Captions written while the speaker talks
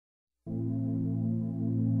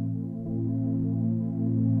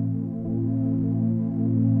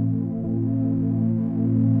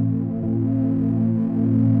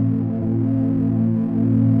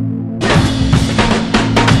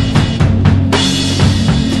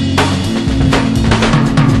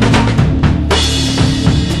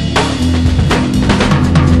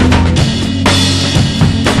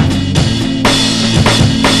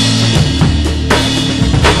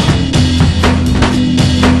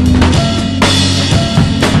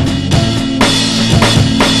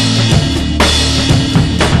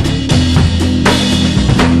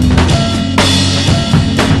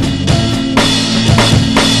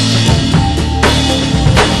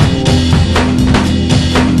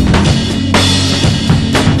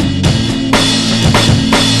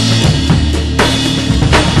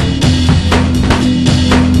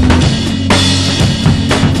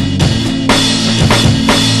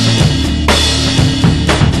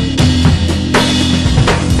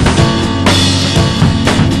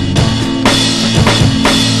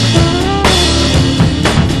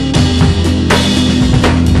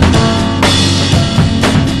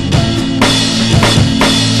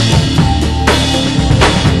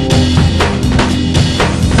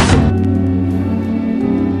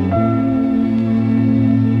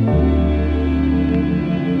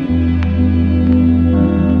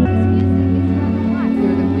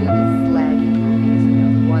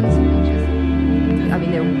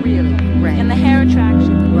Right. And the hair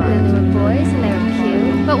attraction. Right. And they were boys and they were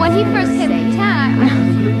cute. But when he first hit the town, I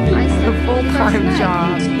It's said, a full-time first night.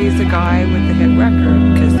 job. He's a guy with a hit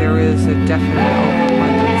record because there is a definite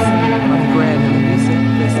overabundance of bread in the music.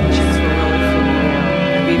 Because the chicks were really familiar.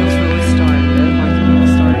 The Beatles really started it, like the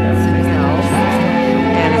Beatles started everything else.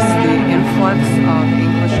 And it's the influx of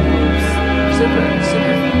English groups. Super,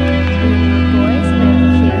 super. And they were boys and they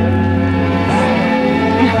were cute.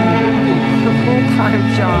 A full-time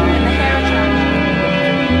job. And the hair attraction.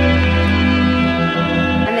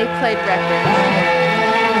 And they played records.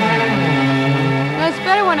 No, it's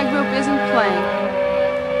better when a group isn't playing.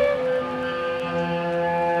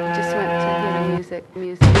 Just went to hear the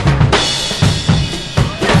music.